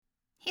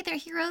Hey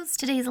there, heroes.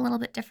 Today's a little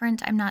bit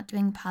different. I'm not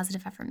doing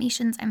positive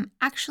affirmations. I'm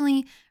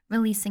actually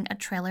releasing a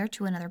trailer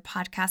to another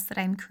podcast that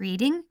I'm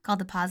creating called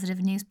the Positive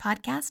News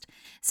Podcast.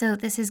 So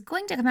this is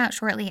going to come out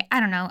shortly. I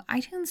don't know.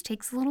 iTunes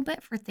takes a little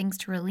bit for things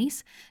to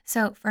release.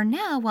 So for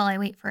now, while I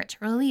wait for it to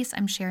release,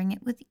 I'm sharing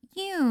it with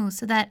you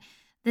so that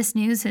this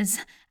news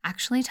is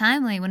actually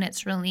timely when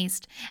it's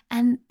released.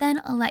 And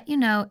then I'll let you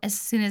know as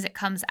soon as it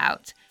comes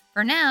out.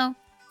 For now,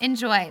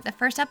 enjoy the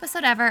first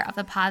episode ever of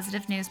the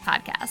Positive News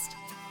Podcast.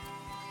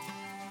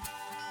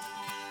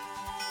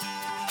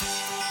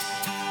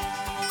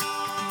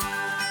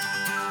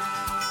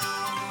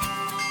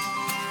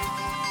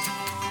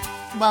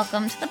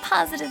 Welcome to the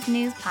Positive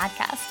News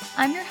Podcast.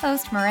 I'm your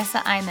host,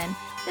 Marissa Iman.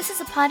 This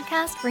is a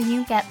podcast where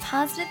you get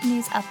positive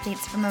news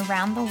updates from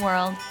around the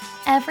world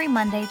every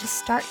Monday to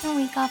start your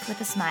week off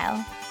with a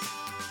smile.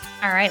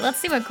 All right, let's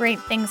see what great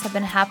things have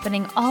been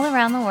happening all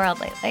around the world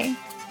lately.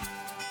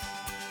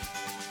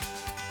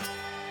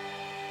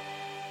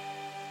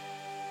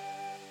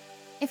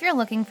 If you're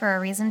looking for a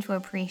reason to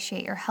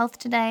appreciate your health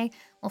today,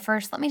 well,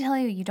 first, let me tell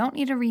you, you don't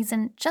need a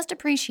reason, just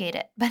appreciate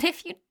it. But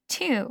if you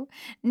do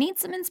need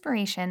some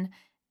inspiration,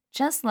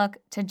 just look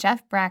to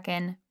Jeff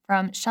Bracken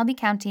from Shelby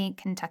County,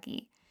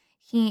 Kentucky.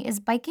 He is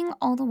biking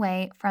all the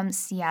way from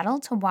Seattle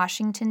to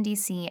Washington,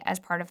 D.C. as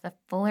part of the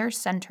Fuller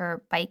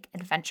Center Bike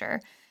Adventure.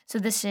 So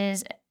this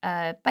is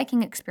a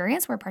biking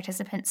experience where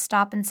participants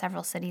stop in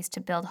several cities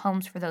to build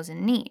homes for those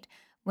in need,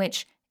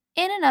 which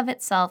in and of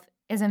itself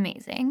is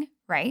amazing,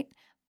 right?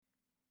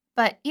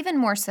 But even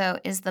more so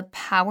is the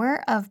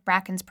power of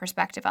Bracken's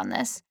perspective on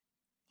this.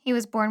 He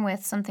was born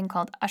with something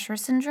called Usher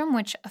syndrome,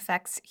 which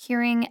affects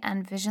hearing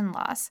and vision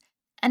loss.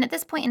 And at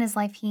this point in his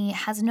life, he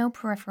has no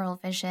peripheral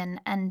vision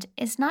and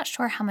is not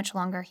sure how much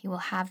longer he will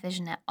have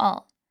vision at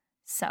all.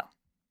 So,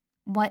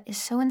 what is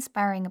so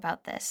inspiring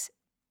about this,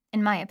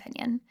 in my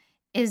opinion,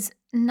 is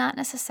not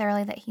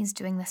necessarily that he's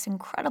doing this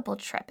incredible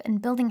trip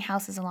and building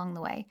houses along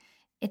the way.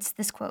 It's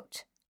this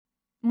quote.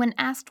 When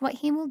asked what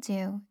he will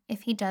do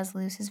if he does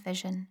lose his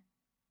vision,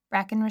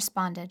 Bracken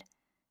responded,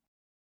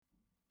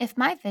 "If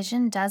my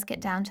vision does get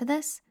down to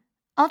this,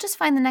 I'll just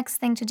find the next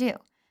thing to do.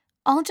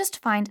 I'll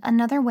just find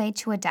another way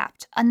to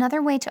adapt,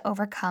 another way to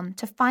overcome,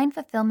 to find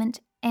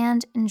fulfillment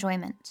and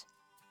enjoyment."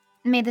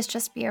 May this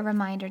just be a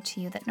reminder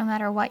to you that no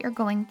matter what you're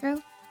going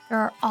through, there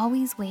are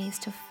always ways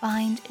to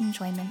find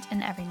enjoyment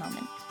in every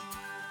moment.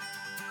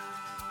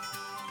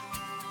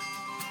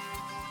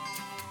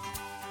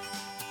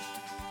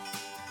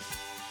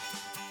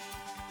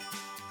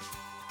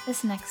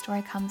 This next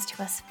story comes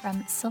to us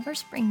from Silver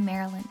Spring,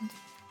 Maryland,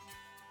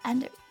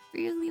 and it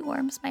really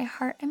warms my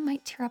heart. I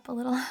might tear up a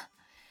little.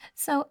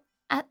 So,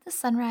 at the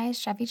Sunrise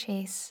Chevy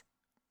Chase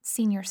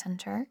Senior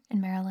Center in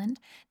Maryland,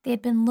 they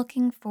had been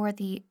looking for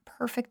the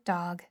perfect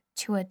dog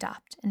to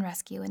adopt and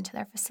rescue into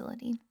their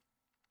facility.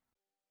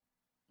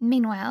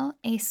 Meanwhile,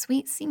 a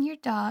sweet senior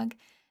dog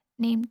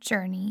named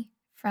Journey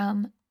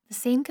from the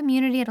same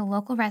community at a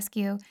local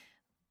rescue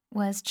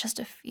was just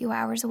a few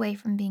hours away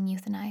from being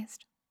euthanized.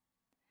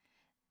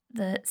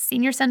 The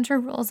senior center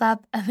rolls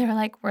up and they're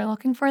like, "We're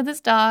looking for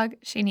this dog.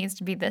 She needs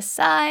to be this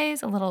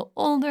size, a little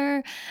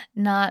older,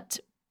 not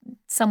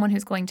someone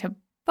who's going to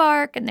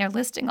bark." And they're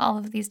listing all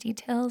of these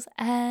details.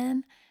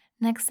 And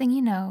next thing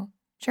you know,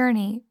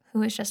 Journey,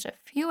 who is just a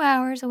few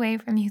hours away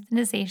from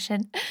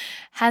euthanization,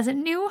 has a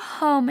new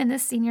home in the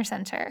senior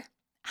center.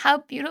 How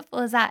beautiful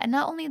is that? And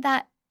not only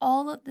that,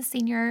 all of the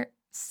senior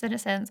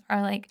citizens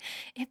are like,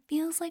 it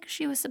feels like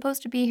she was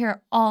supposed to be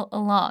here all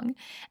along.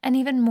 And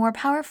even more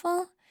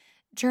powerful,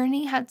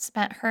 Journey had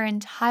spent her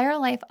entire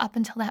life up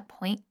until that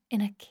point in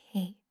a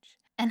cage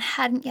and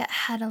hadn't yet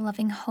had a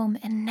loving home,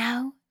 and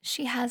now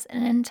she has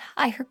an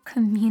entire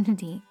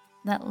community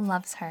that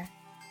loves her.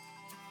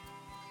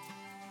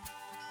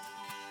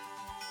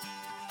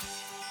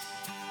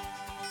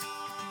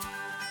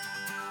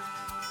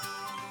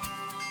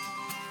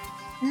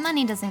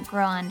 Money doesn't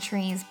grow on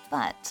trees,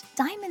 but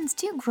diamonds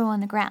do grow on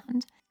the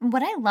ground.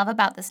 What I love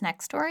about this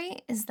next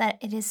story is that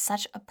it is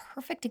such a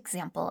perfect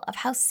example of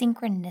how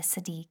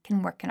synchronicity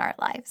can work in our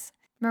lives.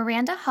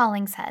 Miranda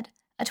Hollingshead,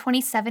 a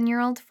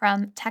 27-year-old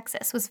from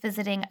Texas, was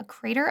visiting a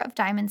Crater of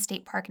Diamonds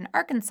State Park in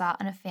Arkansas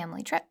on a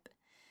family trip.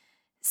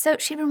 So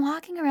she'd been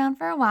walking around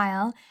for a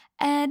while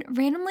and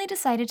randomly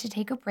decided to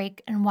take a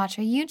break and watch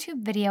a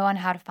YouTube video on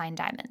how to find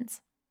diamonds.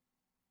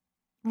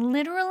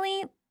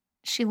 Literally,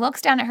 she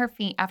looks down at her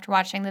feet after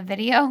watching the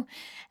video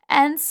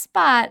and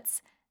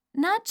spots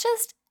not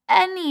just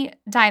any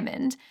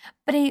diamond,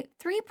 but a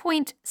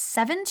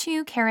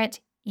 3.72 carat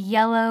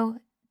yellow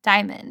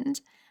diamond,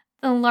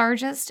 the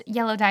largest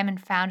yellow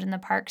diamond found in the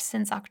park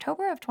since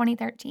October of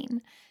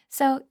 2013.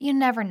 So you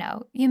never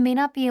know. You may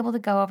not be able to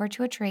go over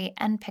to a tree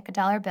and pick a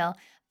dollar bill,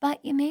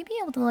 but you may be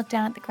able to look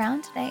down at the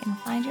ground today and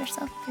find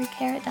yourself a 3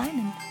 carat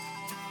diamond.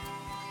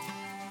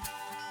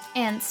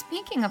 And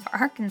speaking of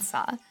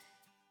Arkansas,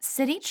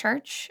 City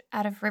Church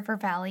out of River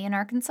Valley in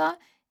Arkansas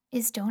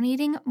is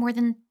donating more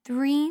than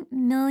 $3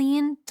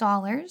 million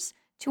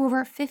to over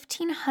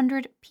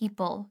 1,500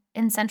 people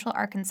in central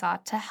Arkansas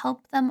to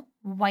help them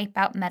wipe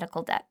out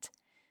medical debt.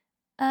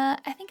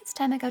 I think it's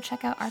time I go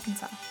check out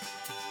Arkansas.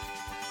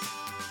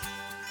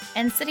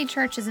 And City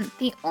Church isn't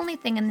the only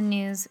thing in the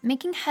news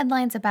making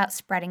headlines about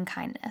spreading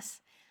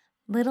kindness.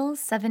 Little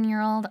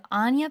 7-year-old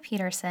Anya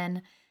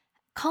Peterson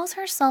calls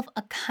herself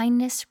a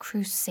kindness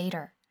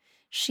crusader.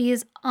 She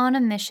is on a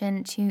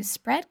mission to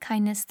spread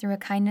kindness through a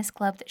kindness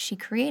club that she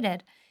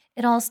created.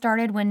 It all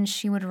started when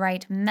she would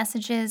write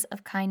messages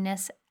of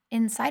kindness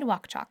in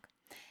sidewalk chalk.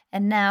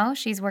 And now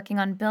she's working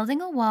on building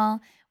a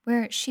wall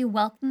where she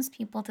welcomes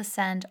people to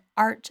send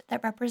art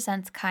that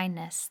represents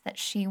kindness that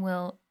she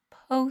will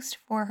post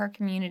for her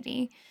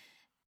community.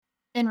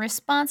 In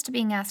response to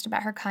being asked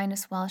about her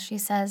kindness wall, she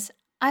says,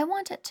 "I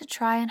want it to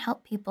try and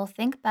help people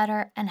think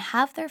better and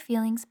have their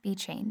feelings be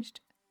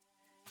changed."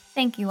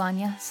 Thank you,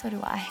 Anya. So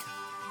do I.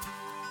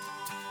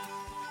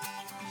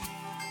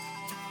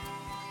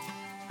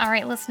 All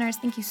right, listeners,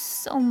 thank you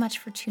so much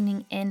for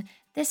tuning in.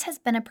 This has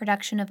been a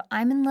production of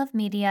I'm in Love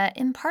Media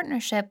in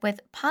partnership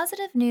with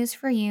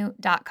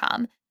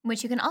PositiveNewsForYou.com,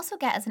 which you can also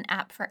get as an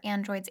app for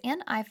Androids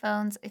and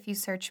iPhones if you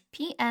search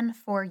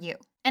PN4U.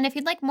 And if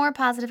you'd like more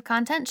positive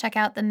content, check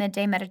out the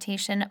Midday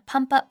Meditation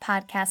Pump Up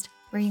podcast,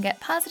 where you get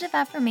positive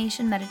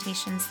affirmation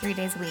meditations 3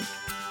 days a week.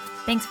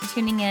 Thanks for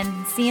tuning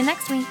in. See you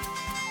next week.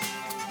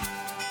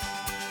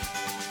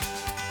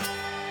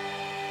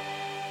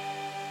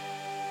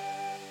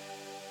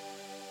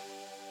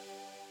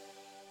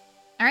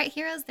 All right,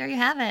 heroes, there you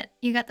have it.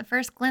 You got the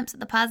first glimpse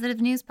of the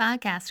Positive News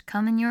podcast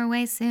coming your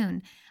way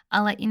soon.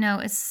 I'll let you know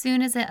as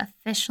soon as it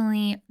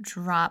officially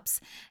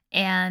drops.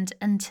 And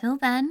until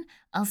then,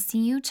 I'll see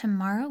you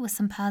tomorrow with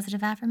some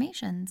positive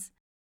affirmations.